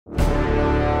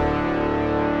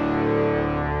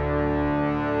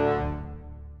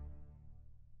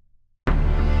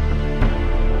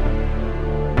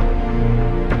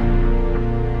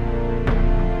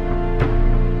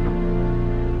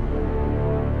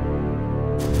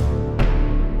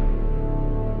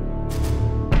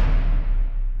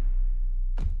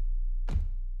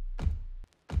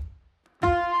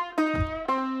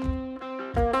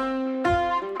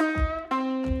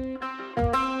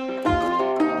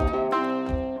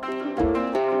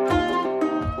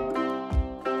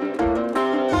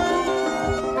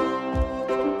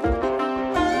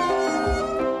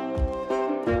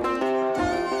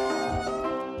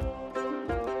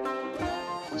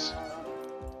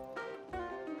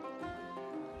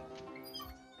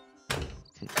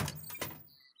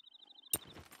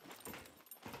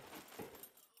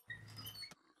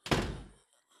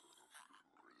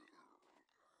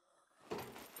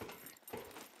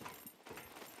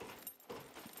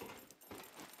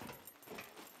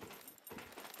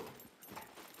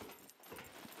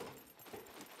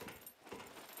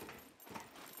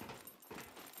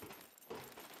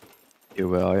here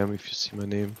where I am if you see my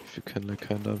name. If you can like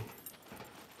kinda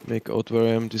make out where I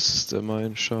am. This is the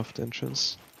mine shaft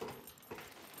entrance.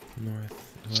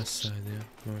 North, west side, yeah.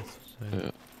 North side.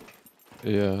 Yeah.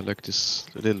 Yeah, like this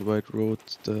little white road,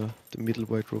 the middle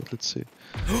white road, let's say.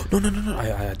 No, no, no, no!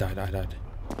 I died.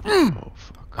 Oh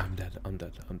fuck. I'm dead.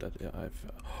 Yeah,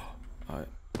 I.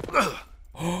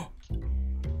 Oh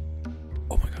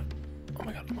my god. Oh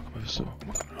my god. So,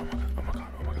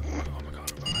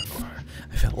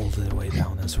 I fell all the way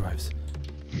down and survived.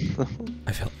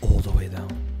 I fell all the way down.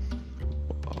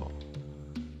 wow.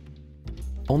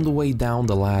 On the way down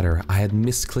the ladder, I had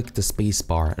misclicked the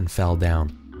spacebar and fell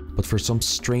down, but for some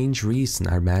strange reason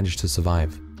I managed to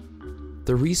survive.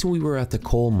 The reason we were at the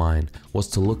coal mine was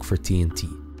to look for TNT,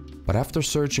 but after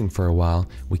searching for a while,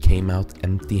 we came out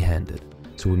empty-handed,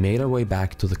 so we made our way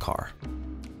back to the car.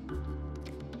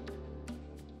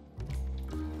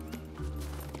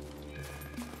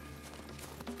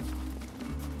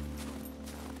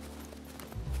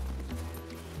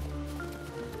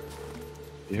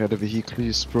 Yeah, the vehicle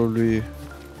is probably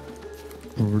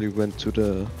went to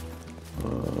the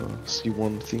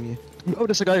C1 thingy. Oh,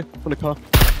 there's a guy on the car.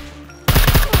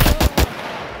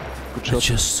 Good I shot.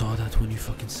 just saw that when you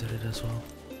fucking said it as well.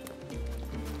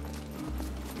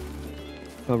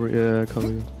 Cover, yeah, cover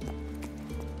you.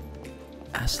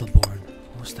 Asselborn.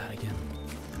 What was that again?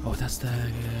 Oh, that's the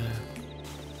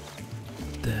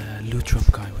loot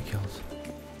drop guy we killed.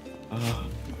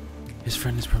 His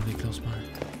friend is probably close by.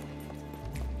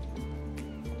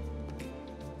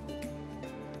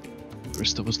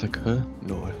 First I was like, huh?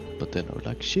 No, but then I was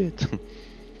like, shit.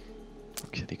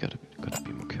 Okay, they gotta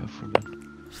be more careful, man.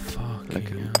 Fuck Like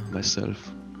yeah.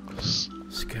 myself, cause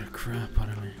Scared crap out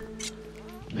of me.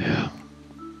 yeah.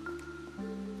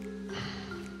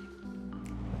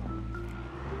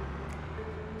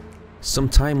 Some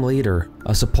time later,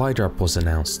 a supply drop was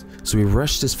announced, so we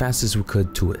rushed as fast as we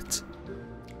could to it.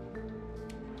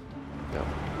 Yeah.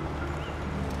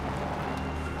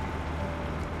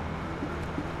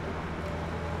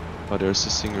 Oh, there's a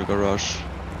single garage.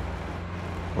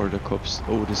 Or the cops.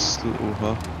 Oh, this is still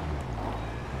Oha.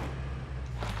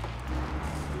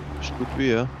 Should be,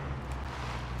 yeah.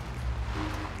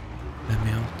 Let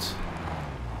me out.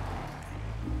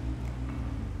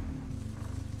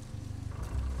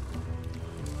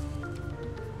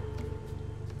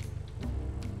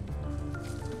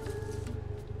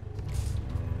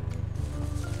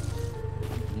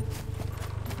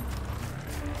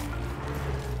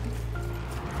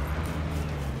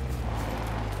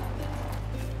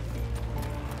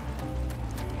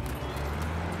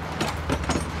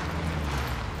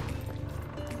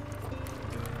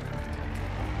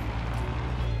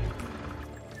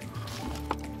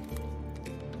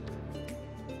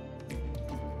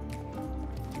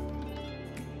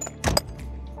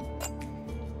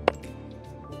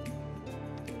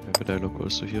 But I look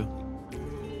also here.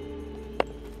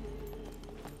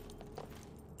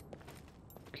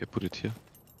 Okay, put it here.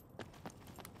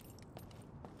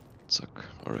 Zack.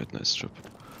 Alright, nice job.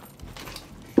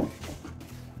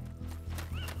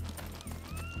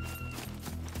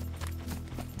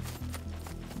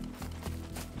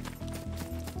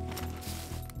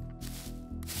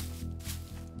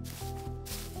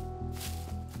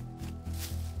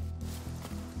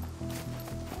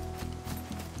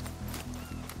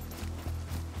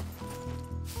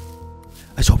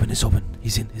 It's open.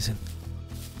 He's in.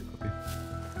 Copy.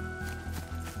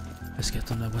 Let's get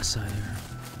on the west side here.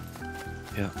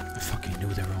 Yeah. I fucking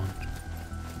knew they were on.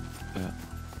 Yeah.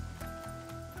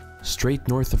 Straight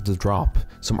north of the drop,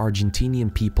 some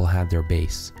Argentinian people had their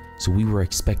base, so we were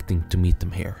expecting to meet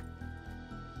them here.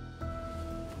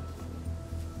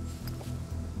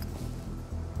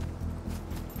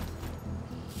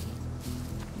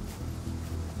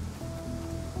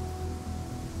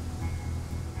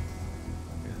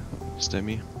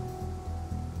 Stemmy.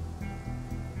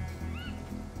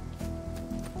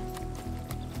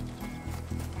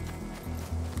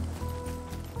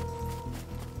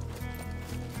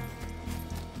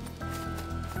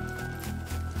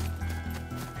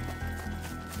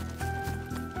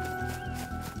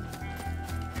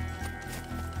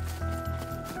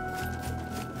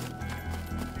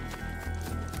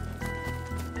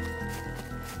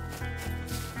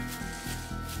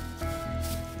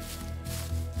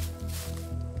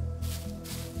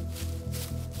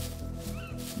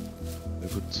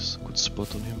 Good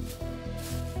spot on him.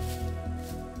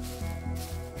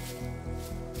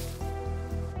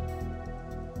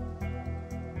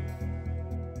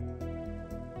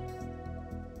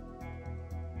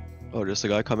 Oh, there's a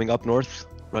guy coming up north,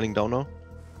 running down now,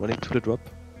 running to the drop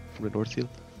from the north hill.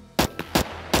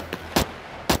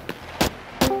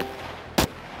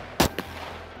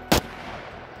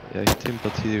 Yeah, I hit him,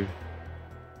 but here.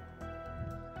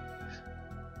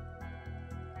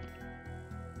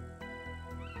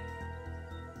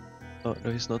 Oh,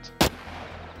 no, he's not.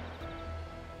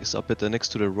 He's up at the next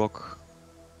to the rock.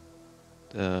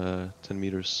 10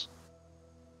 meters.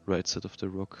 Right side of the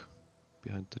rock.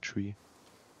 Behind the tree.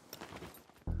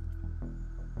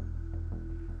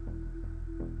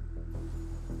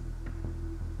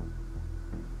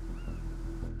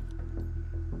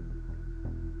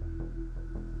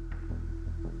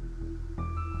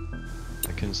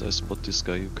 I spot this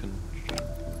guy, you can...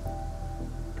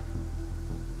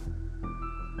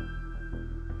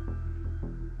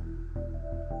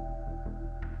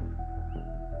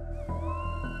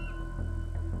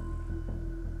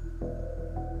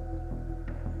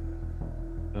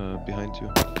 behind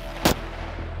you.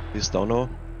 He's down now.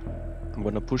 I'm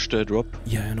gonna push the drop.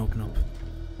 Yeah, and open up.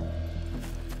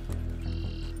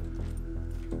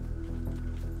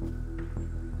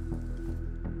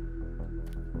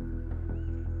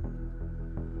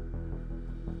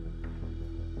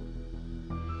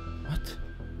 What?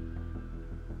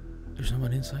 There's no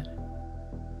one inside?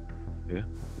 Yeah,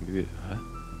 maybe, huh?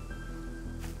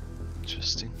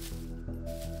 Interesting.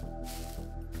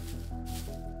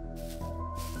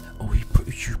 Oh,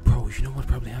 bro, you know what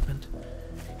probably happened?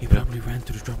 He probably ran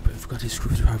to the drop, forgot his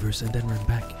screwdrivers, and then ran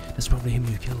back. That's probably him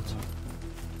you killed.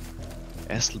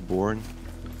 Asselborn.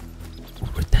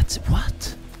 But that's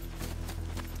what?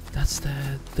 That's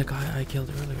the guy I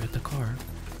killed earlier at the car,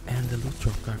 and the loot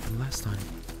drop guy from last time.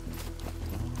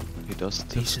 He does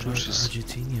He's this.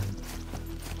 Argentinian.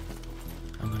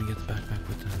 I'm gonna get the backpack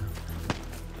with the...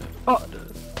 Oh!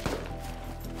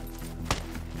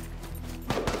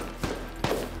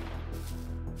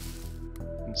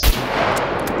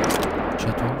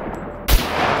 Chat one.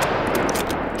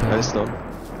 Guy's down.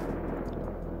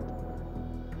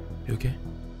 You okay?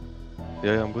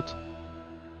 Yeah, I'm good.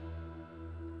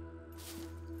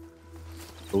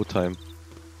 No time.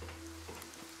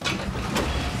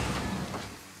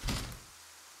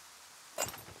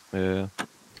 Yeah.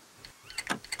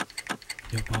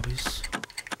 Yo, Bobbies.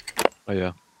 Oh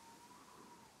yeah.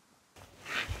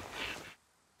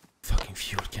 Fucking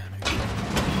fuel can.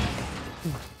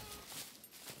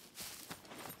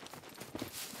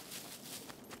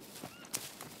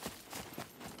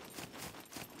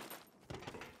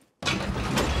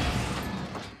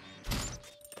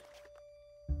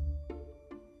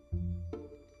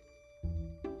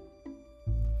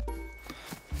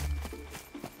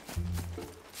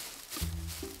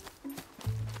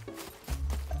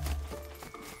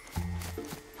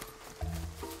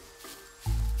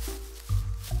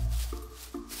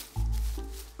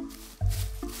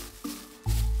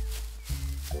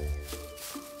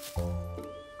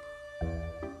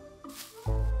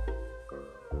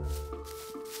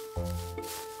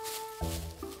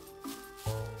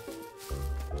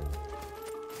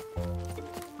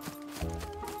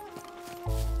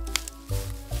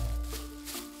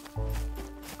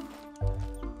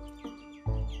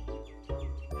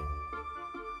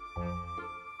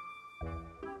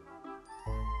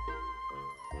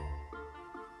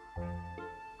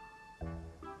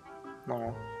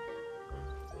 No.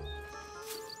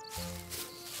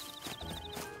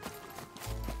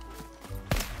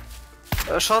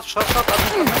 Shot.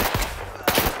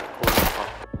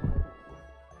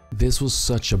 This was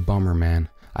such a bummer, man.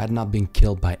 I had not been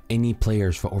killed by any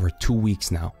players for over 2 weeks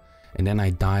now, and then I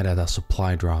died at a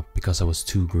supply drop because I was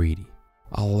too greedy.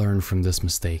 I'll learn from this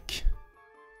mistake.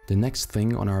 The next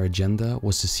thing on our agenda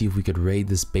was to see if we could raid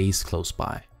this base close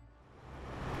by.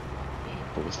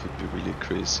 Both would be really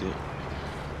crazy.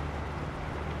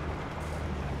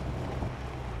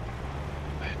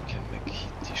 I can make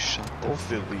Hitty shut the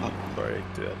Hopefully fuck we up. break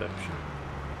the adaption.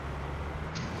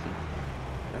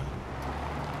 Yeah.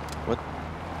 What?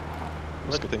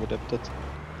 Who's What? getting adapted?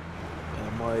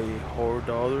 My whore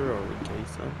daughter or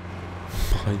Jason?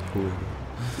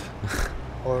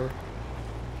 Or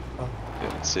Yeah,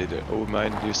 let's say that. Oh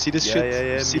man, do you see this yeah, shit?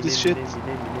 yeah. You see this shit?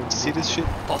 See this shit?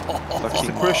 It's a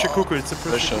Fucking pressure cooker. It's a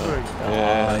pressure cooker.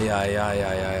 Yeah.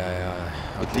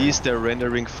 Yeah. At least they're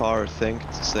rendering far. Thank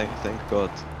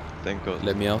God. Thank God.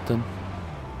 Let me out then.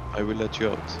 I will let you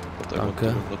out, but I Okay.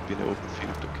 will not be in the open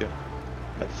field, okay?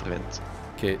 My friend.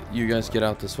 Okay, you guys get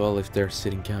out as well if they're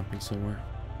sitting camping somewhere.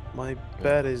 My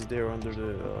bed is there under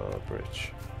the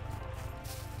bridge.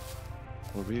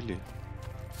 Oh really?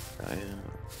 I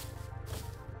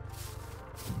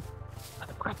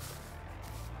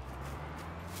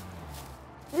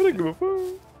I don't give a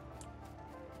fuck.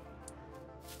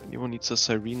 anyone needs a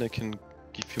siren, I can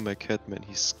give you my cat, man.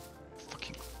 He's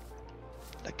fucking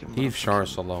like a Leave motherfucking-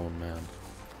 Shars alone, man.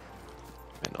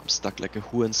 Man, I'm stuck like a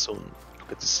Hurensohn.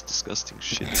 Look at this disgusting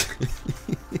shit.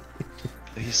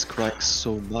 He's crying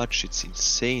so much, it's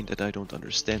insane that I don't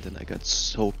understand, and I got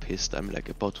so pissed. I'm like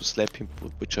about to slap him,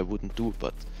 which I wouldn't do,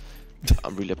 but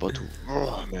I'm really about to.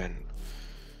 Oh man.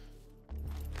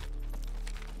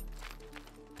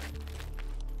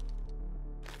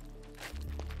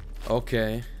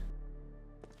 Okay.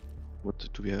 What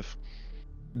do we have?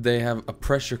 They have a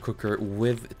pressure cooker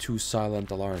with 2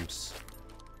 silent alarms.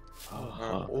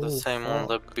 The same on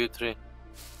the B3.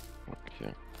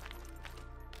 Okay.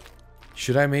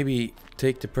 Should I maybe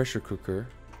take the pressure cooker?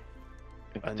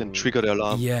 And then trigger the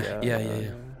alarm. Yeah.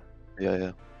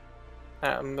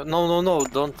 No,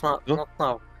 don't No? not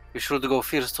now. You should go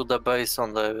first to the base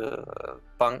on the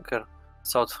bunker,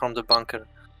 south from the bunker.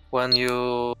 When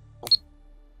you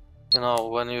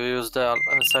when you use the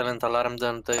silent alarm,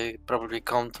 then they probably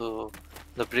come to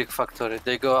the brick factory.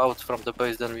 They go out from the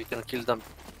base, then we can kill them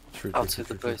outside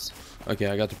the base. Okay,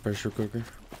 I got the pressure cooker.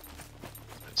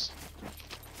 Nice.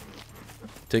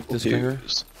 Take this Okay, finger.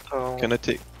 Can I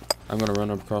take? I'm gonna run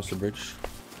across the bridge.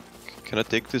 Can I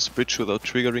take this bridge without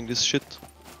triggering this shit?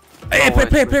 Hey,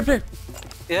 play!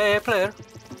 Yeah, player.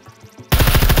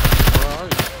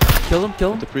 Kill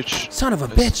him. The bridge. Son of a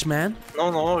Yes. bitch, man.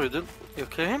 No, you didn't. You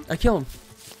kill him? I kill him.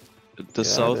 The that's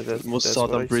southern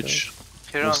what I bridge.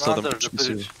 Here Most on southern under the bridge,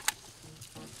 bridge.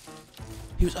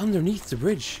 He was underneath the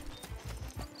bridge.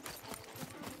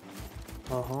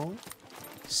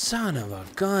 Son of a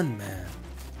gun, man.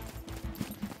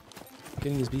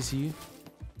 Getting his BCU.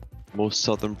 Most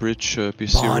southern bridge.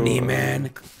 B0. Bonnie, man.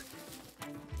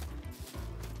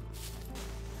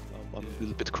 I'm a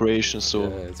little bit Croatian, so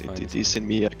Yeah, it's fine, it it's is in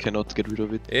me. I cannot get rid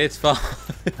of it. It's fine.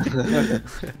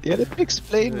 Yeah, let me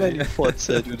explain, man. You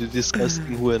Forza, you the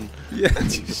disgusting Huren. Yeah,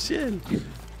 shit.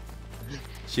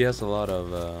 She has a lot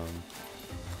of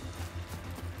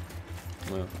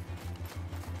well.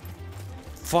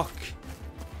 Fuck.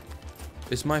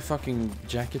 Is my fucking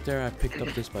jacket there? I picked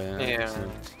up this by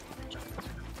accident.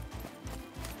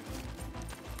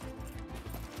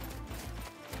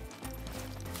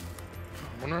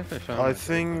 I wonder if they found I it.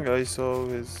 think I saw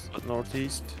his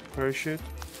northeast parachute.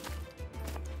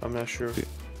 I'm not sure.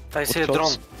 I see a What drone.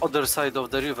 close? Other side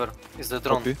of the river is the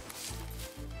drone. Copy.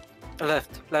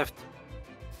 Left.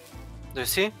 Do you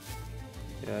see?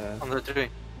 Yeah. On the tree.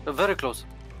 Very close.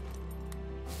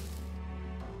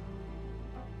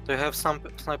 Do you have some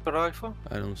sniper rifle?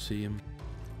 I don't see him.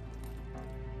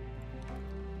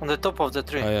 On the top of the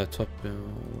tree. Oh yeah, top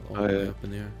all the way yeah. up in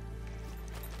the air.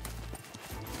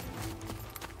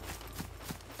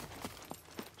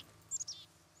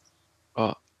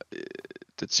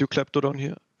 That's you, Klepto, down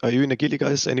here. Are you in a ghillie,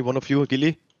 guys? Any one of you a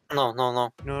ghillie? No.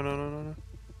 No.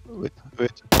 Wait.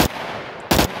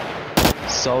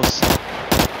 South.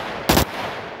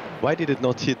 Why did it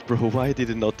not hit, bro? Why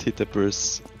did it not hit the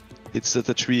burst? It's at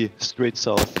the tree, straight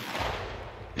south.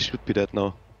 It should be that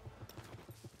now.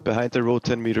 Behind the road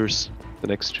 10 meters. The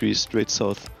next tree, straight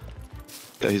south.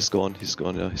 Yeah, he's gone,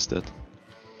 yeah, he's dead.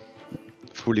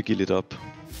 Fully ghillied up.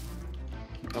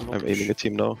 I'm aiming at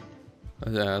him now.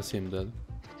 Yeah, I see him dead.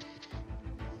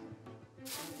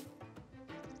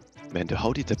 Man,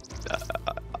 how did that...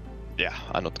 yeah,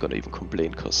 I'm not gonna even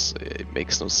complain, cause it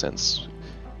makes no sense.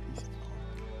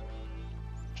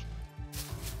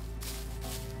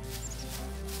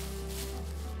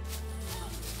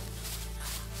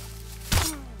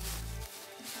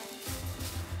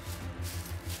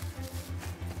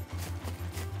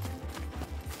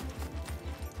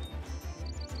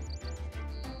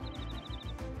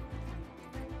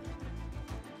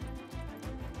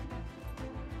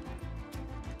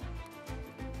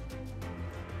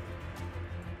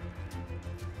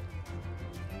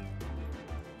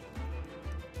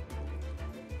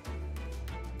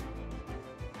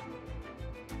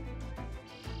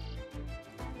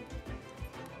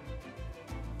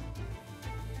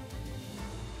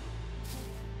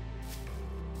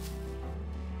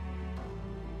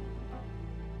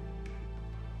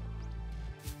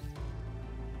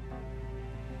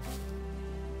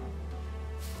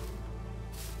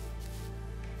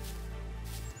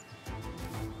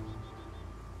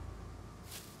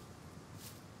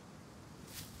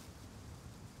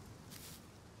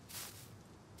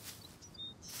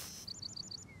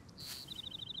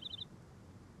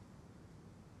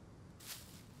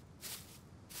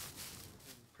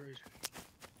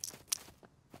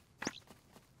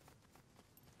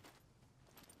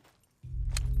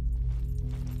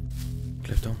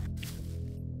 Clifton.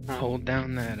 Hold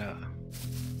down that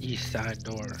east side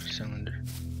door cylinder.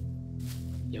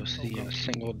 You'll see a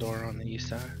single door on the east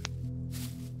side.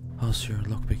 How's your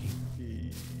lockpicking?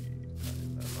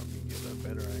 Let me get a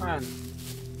better Fine.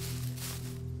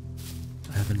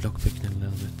 I haven't lockpicked in a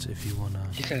little bit if you wanna.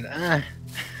 He said, ah.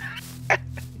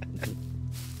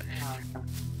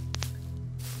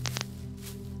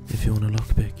 If you wanna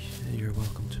lockpick, you're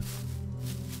welcome to.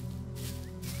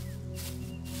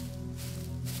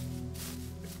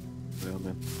 Yeah,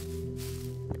 man.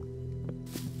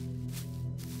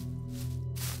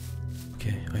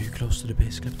 Okay, are you close to the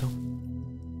base, Klepto?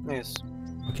 Yes.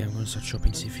 Okay, I'm gonna start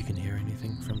shopping, see if you can hear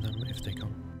anything from them if they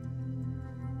come.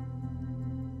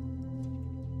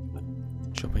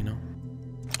 Shopping now.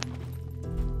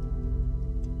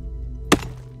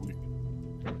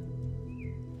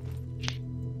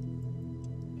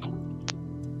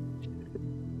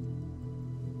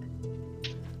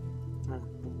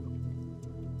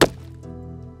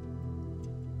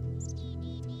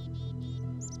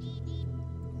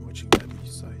 I'm watching that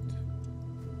east side.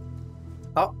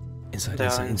 Oh, Inside, they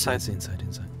are inside.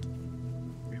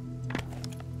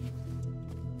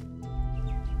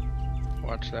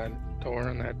 Watch that door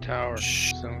in that tower.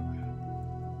 Shh. So,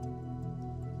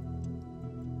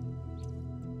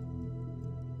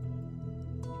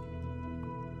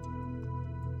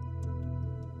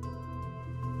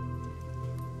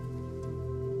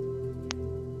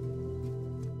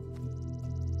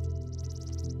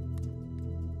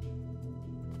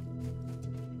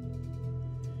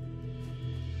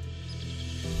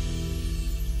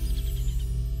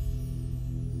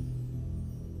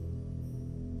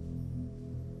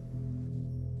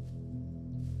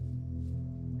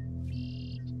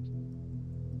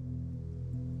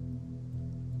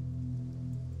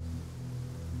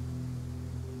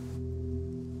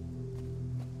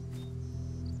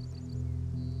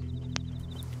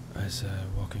 Guys,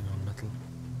 walking on metal.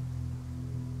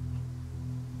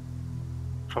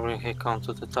 probably he come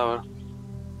to the tower.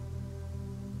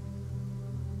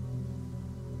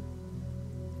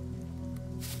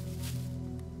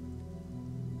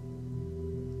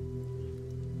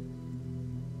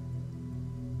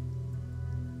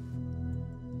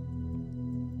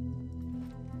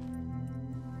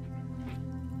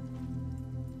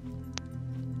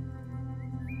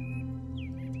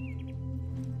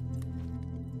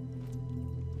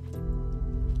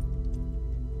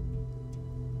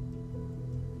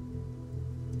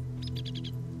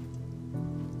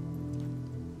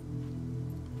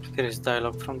 There is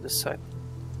dialogue from this side.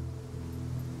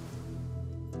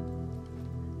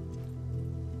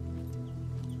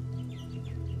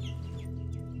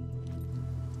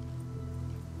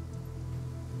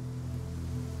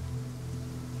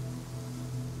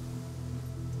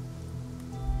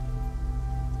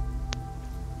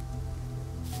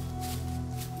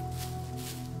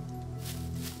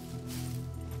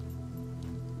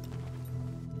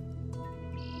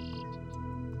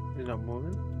 You're not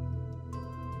moving?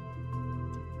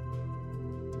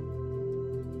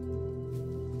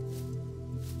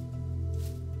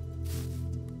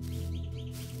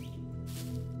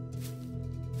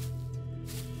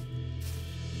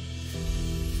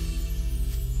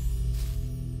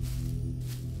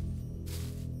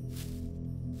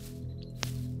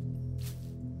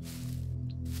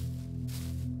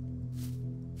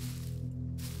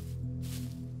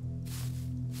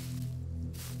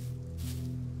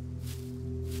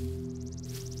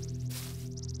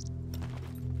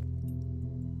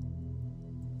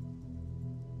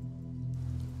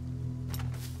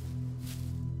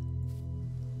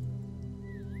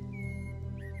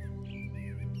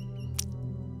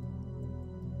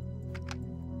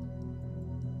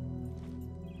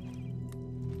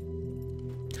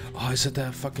 Oh, is it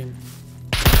that fucking...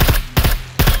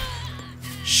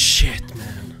 Shit,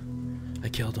 man. I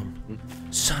killed him.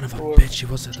 Son of a bitch, he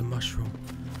was at the mushroom.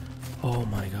 Oh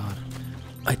my god.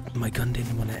 My gun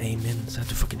didn't want to aim in, so I had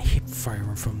to fucking hip fire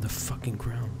him from the fucking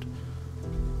ground.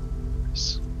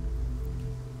 Nice.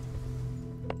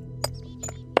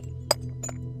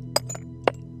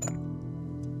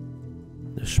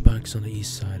 There's spikes on the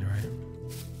east side, right?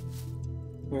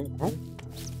 Mm-hmm.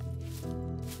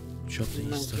 Chop the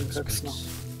east side that's spikes.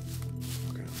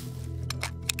 Okay.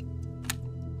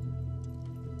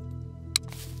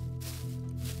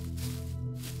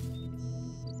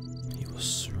 He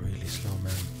was really slow,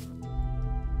 man.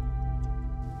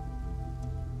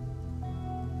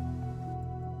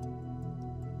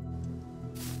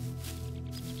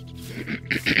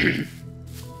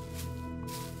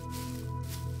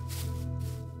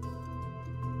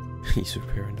 He's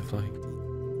repairing the flag.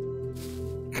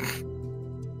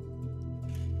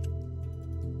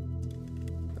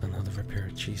 Another repair.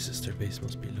 Jesus, their base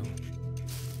must be low.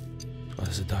 Oh,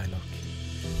 there's a dialogue.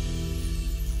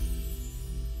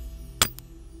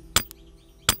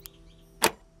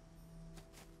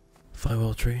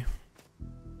 503.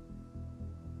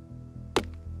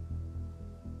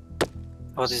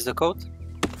 What is the code?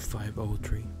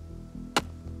 503.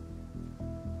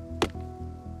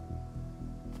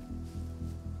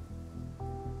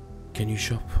 Can you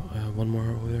shop one more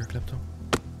over there, Klepto?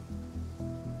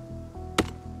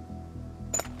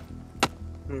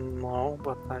 No,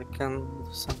 but I can do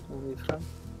something different.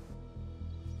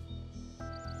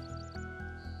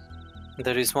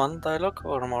 There is one dialogue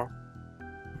or more?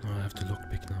 No, I have to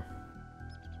lockpick now.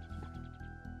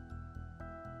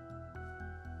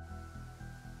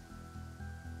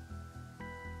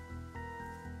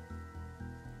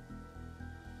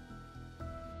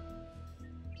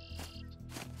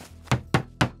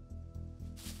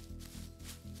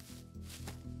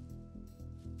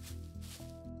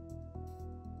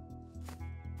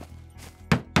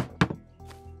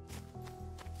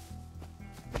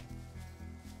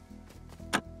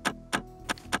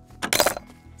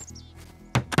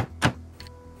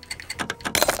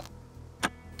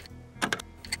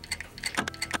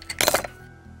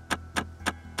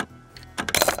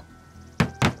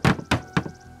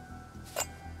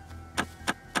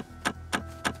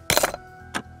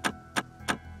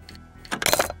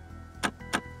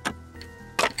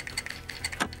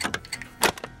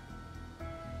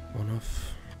 One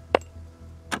off.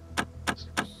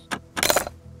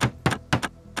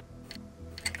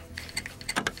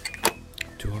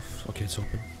 Two off. Okay, it's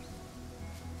open.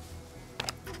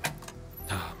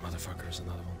 Ah, motherfucker, there's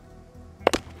another one.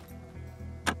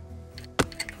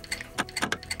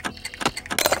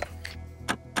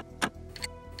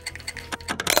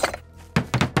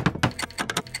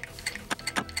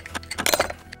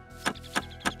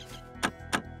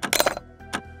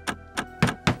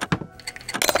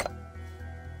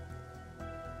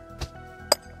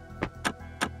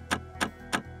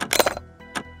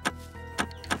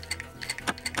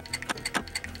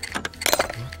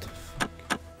 What the fuck?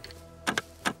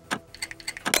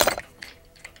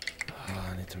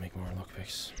 Ah, I need to make more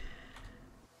lockpicks.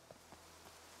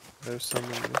 There's some in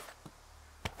there.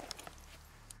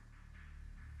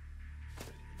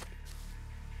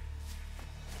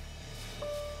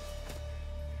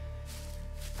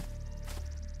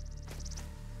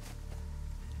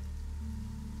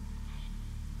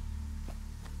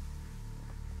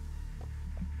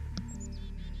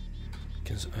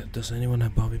 Does anyone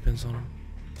have bobby pins on them?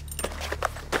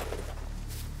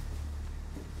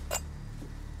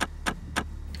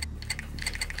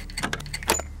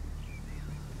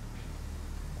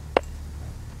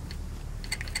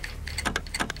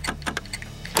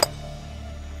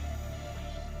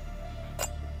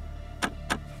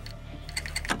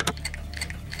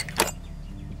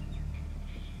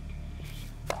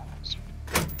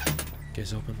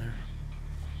 Gates open there.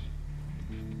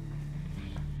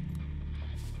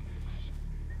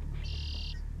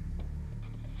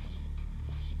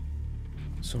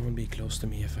 Someone be close to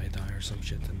me if I die or some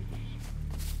shit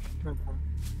and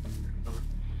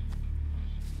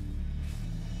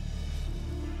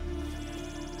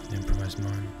improvise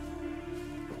mine.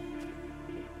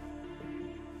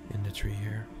 In the tree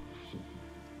here.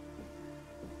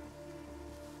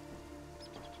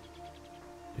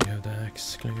 Do you have the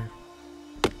axe, Klinger?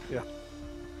 Yeah.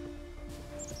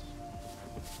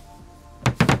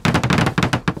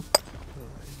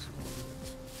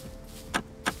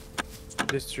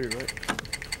 This tree, right?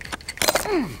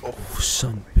 Oh,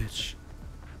 son bitch.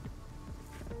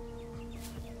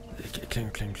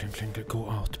 Klinger, go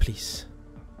out, please.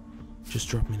 Just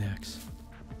drop me the axe.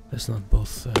 Let's not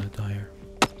both die here.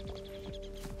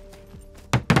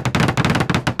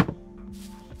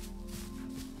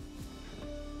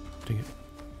 Take it.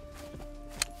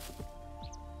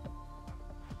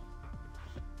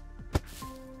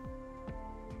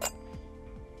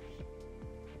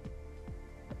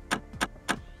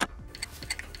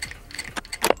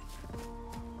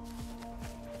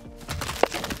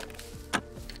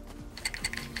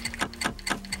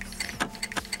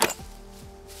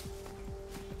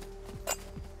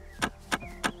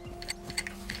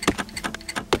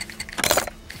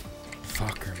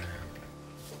 Fucker, man.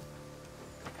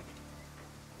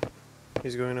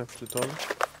 He's going up to the toilet.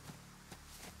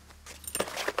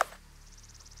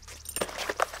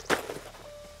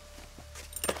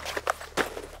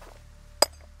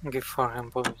 Give for him,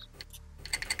 boys.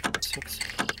 6.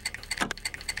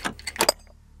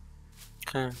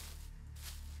 Okay.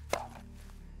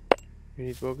 You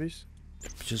need bobbies?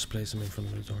 Just place them in front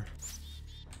of the door.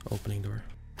 Opening door.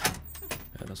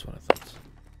 Yeah, that's what I thought.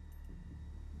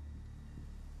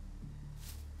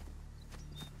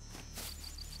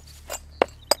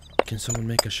 Can someone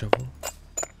make a shovel?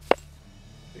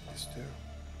 Take this too.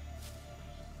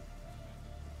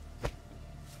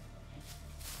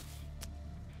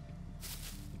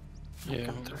 Yeah.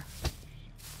 Can try.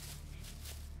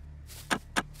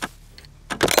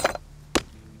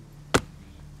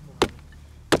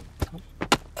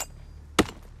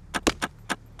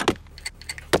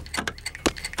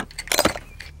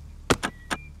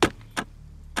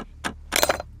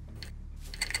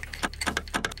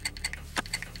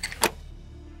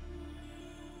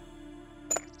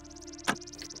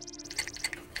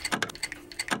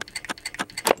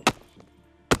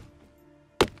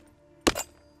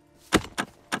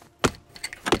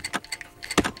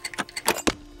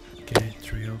 Okay,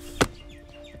 3 off.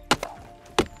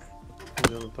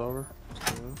 He's on the tower.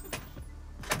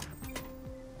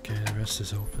 Okay, the rest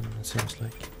is open, it seems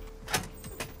like.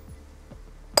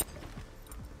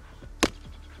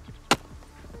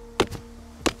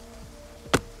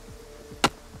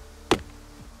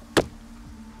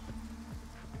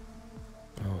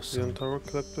 Oh, He's on so tower,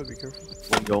 Collector, be careful.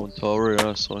 One going tower, yeah,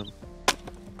 I saw him.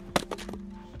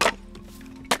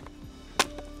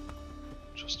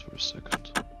 Just for a second.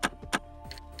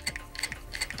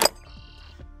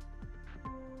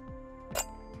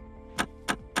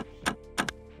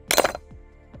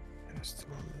 Yeah,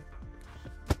 still on there.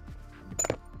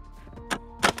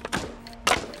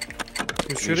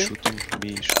 Who's Me shooting?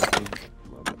 Me shooting.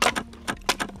 My bad.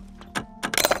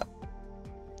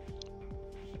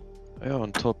 Yeah,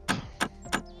 on top.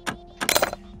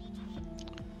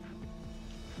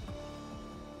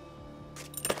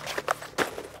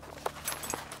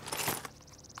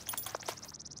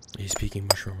 he's peeking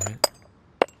mushroom, right?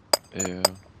 Yeah.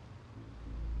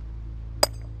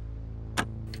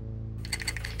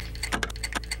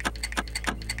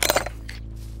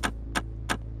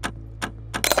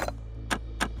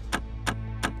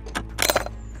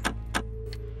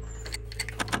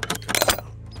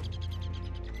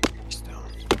 He's down.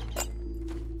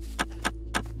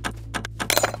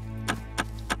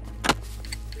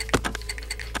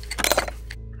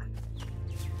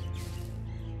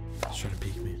 He's trying to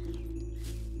peek me.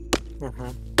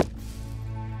 Mm-hmm.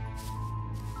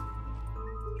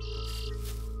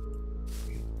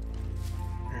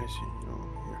 Where is he? Oh,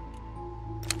 here.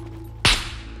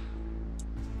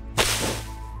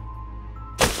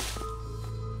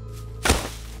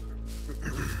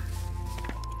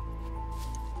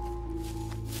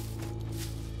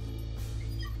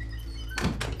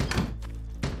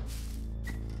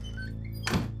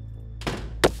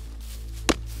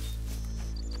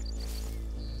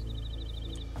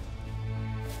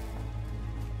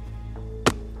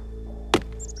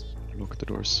 Lock the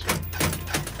doors.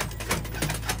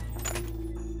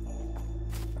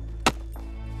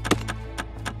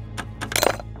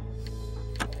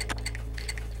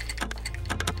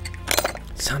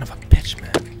 Son of a bitch,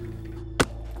 man.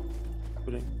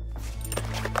 Putting.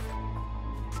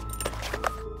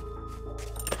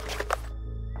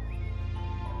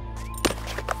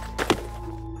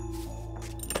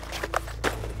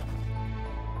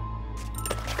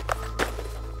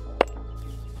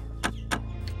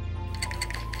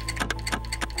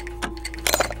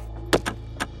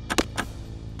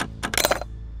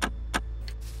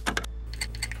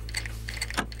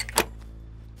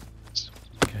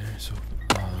 Okay, so.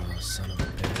 Oh, son of a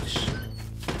bitch.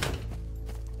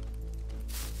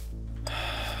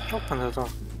 Open the door.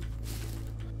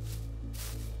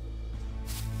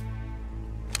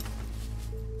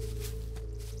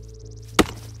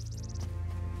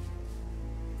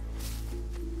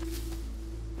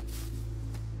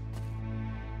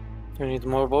 You need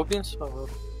more bobbins or?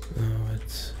 No,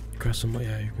 it's. Grab some more.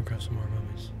 Yeah, you can grab some more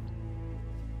mummies.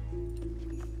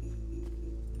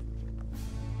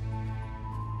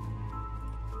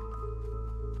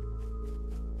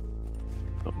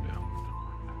 Oh, yeah.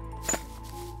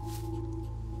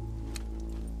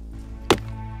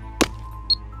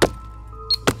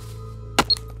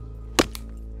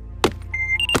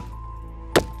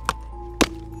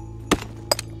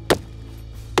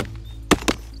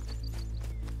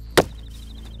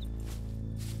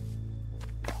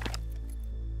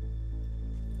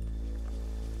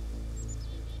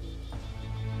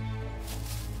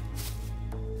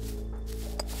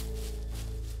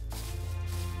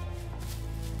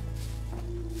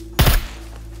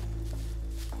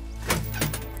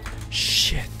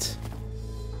 Shit!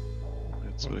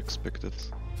 That's what I expected.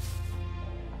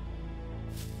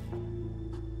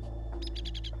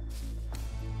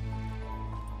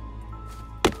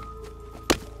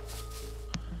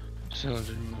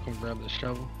 Cylinder, you wanna come grab the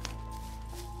shovel?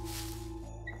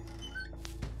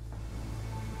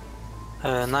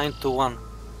 9 to 1.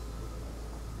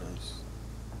 Nice.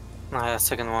 Nah,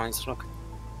 second one is locked.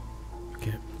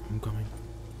 Okay, I'm coming.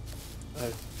 I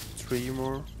have 3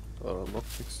 more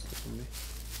lockpicks on me.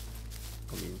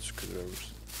 I mean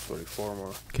screwdrivers. Sorry, 4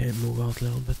 more. Okay, move out a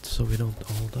little bit so we don't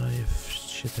all die if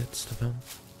shit hits the fan.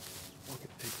 Okay,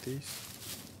 take these.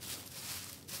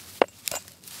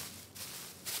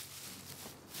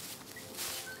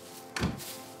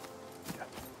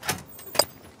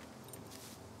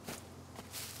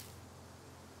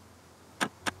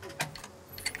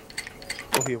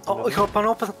 Oh, he opened Oh, the he door. open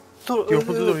door. He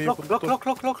opened the door, he Lock, opened the lock,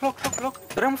 lock, lock, lock, lock, lock.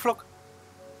 Remove lock.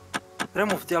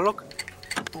 Remove dialogue.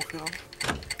 Move your own.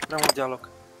 Remove dialogue.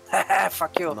 Haha,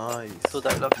 fuck you. Nice. To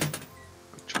dialogue.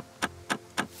 Good job.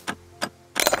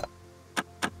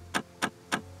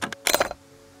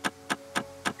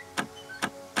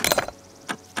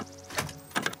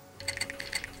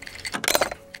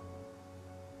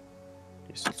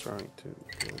 He's still trying to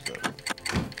close that one.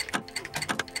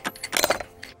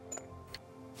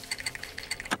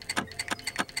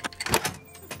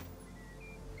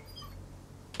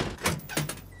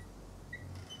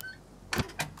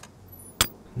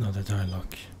 Another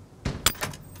dialogue.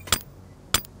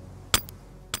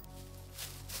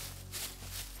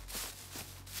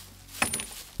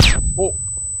 Oh!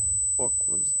 Fuck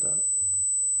was that?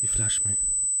 You flashed me.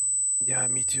 Yeah,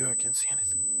 me too, I can't see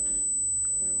anything.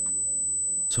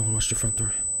 Someone watch the front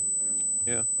door.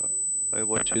 Yeah, I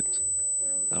watch it.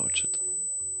 I watch it.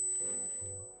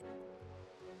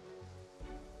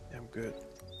 Yeah, I'm good.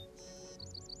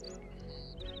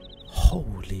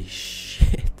 Holy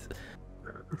shit.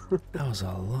 That was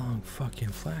a long fucking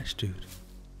flash, dude.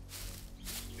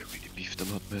 You really beefed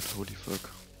them up, man. Holy fuck.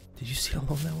 Did you see how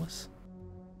long that was?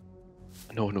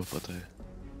 No, but I.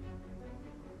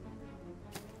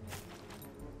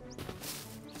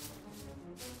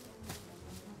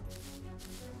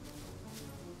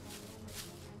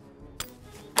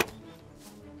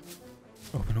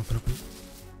 Open, open, open.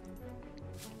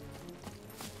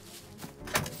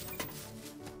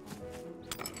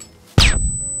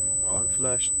 Oh, I'm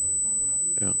flashed.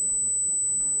 Yeah.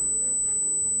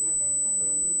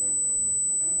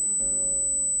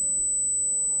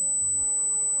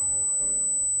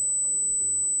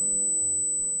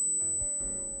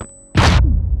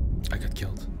 I got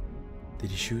killed.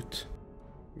 Did he shoot?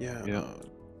 Yeah. Yeah.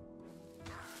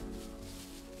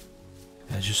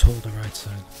 Yeah, just hold the right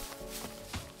side.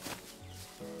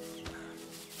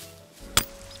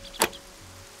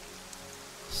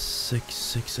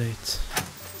 Six, 8.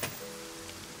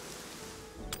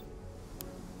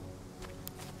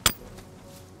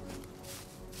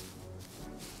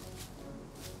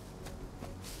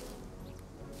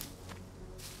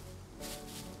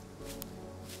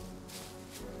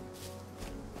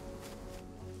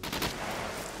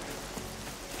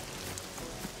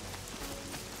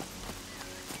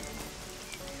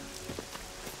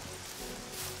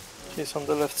 He's on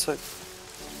the left side.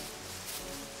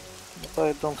 But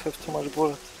I don't have too much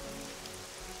bullet.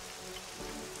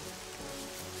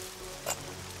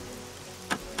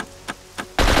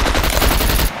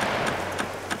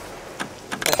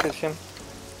 I hit him.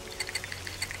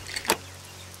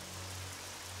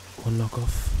 One knock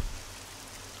off.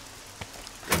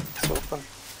 It's open.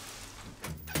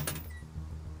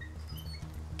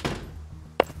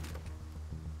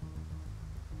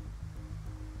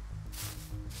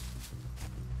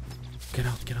 Get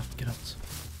out, get out, get out.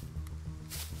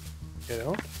 Get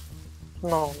out?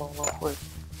 No, wait.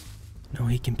 No,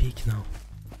 he can peek now.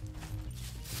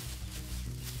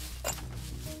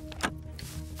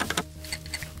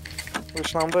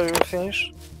 Which number you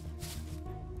finish?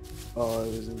 Oh, it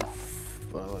was in.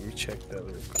 Well, let me check that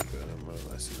real quick. I'm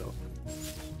gonna mess it up.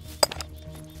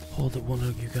 Hold it, one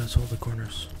of you guys hold the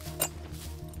corners.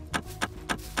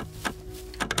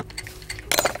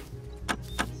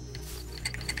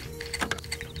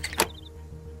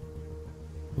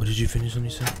 What did you finish on, you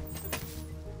said?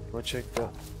 I'm gonna check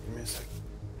that. Give me a sec.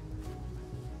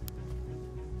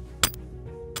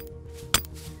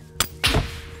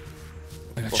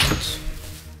 I got shots.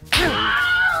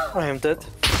 I am dead.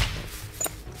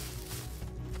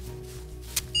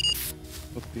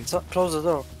 Copy. So, close the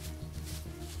door.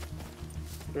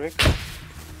 Rick?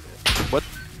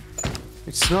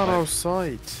 It's not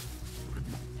outside.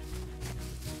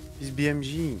 It's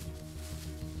BMG.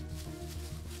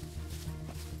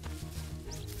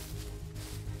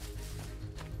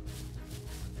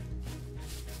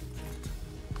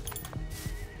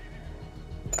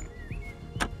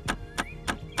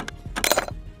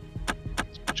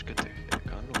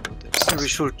 We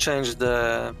should change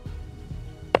the...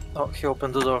 Oh, he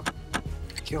opened the door.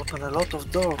 He opened a lot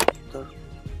of doors.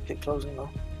 He closing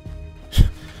now.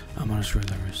 I'm not sure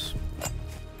there is.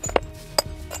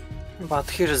 But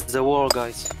here is the wall,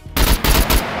 guys.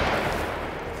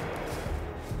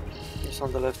 He's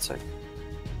on the left side.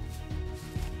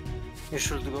 You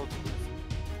should go.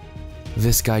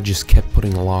 This guy just kept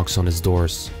putting locks on his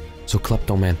doors, so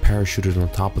Kleptoman parachuted on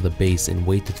top of the base and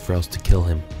waited for us to kill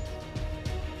him.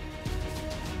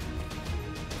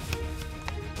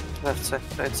 Left side,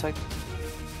 right side,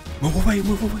 Move away,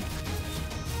 move away.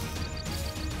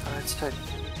 right side.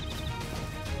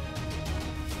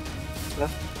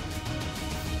 Left.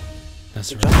 That's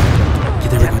Good right. job. Yeah,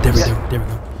 there we go, there we Yeah. go, there we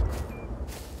go.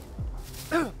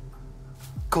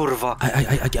 Kurwa.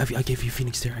 I gave you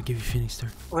Phoenix there, I gave you Phoenix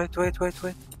there. Wait.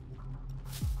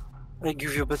 I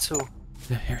give you Betsu.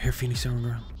 Yeah, here Phoenix there on the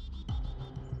ground.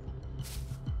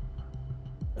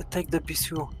 Take the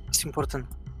BCU. It's important.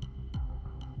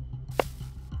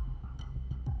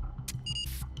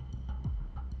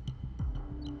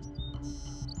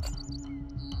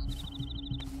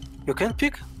 You can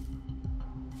pick?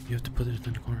 You have to put it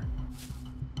in the corner.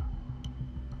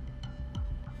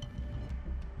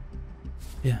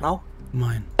 Yeah. Now?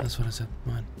 Mine. That's what I said.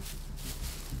 Mine.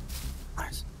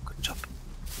 Nice. Good job.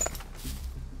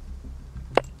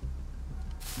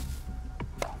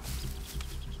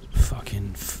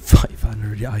 Fucking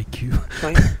 500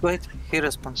 IQ. Wait. He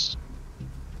responds.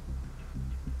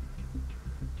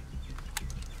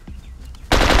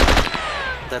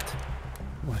 Dead.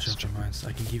 Watch out your mines.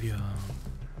 I can give you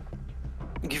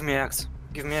a... Give me axe.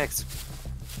 Give me axe.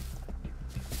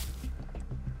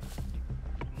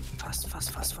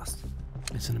 Fast.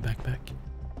 It's in the backpack.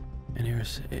 And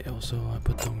here's also I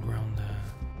put on ground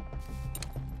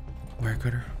wire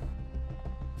cutter.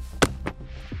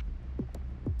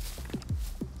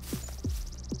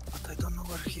 But I don't know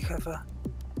where he have a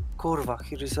kurva.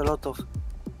 Here is a lot of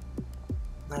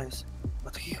nice.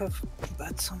 But he have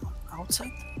bed somewhere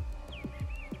outside?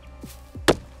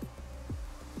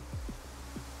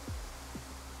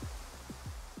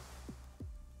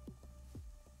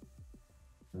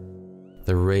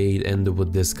 The raid ended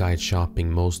with this guy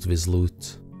chopping most of his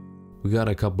loot. We got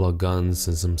a couple of guns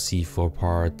and some C4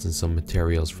 parts and some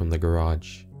materials from the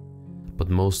garage, but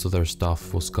most of their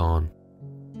stuff was gone.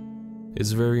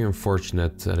 It's very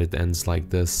unfortunate that it ends like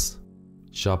this.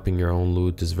 Chopping your own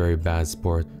loot is very bad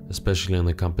sport, especially in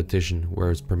a competition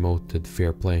where it's promoted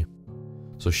fair play.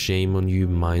 So shame on you,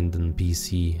 Mind and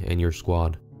PC and your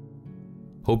squad.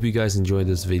 Hope you guys enjoyed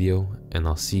this video, and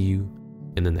I'll see you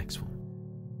in the next one.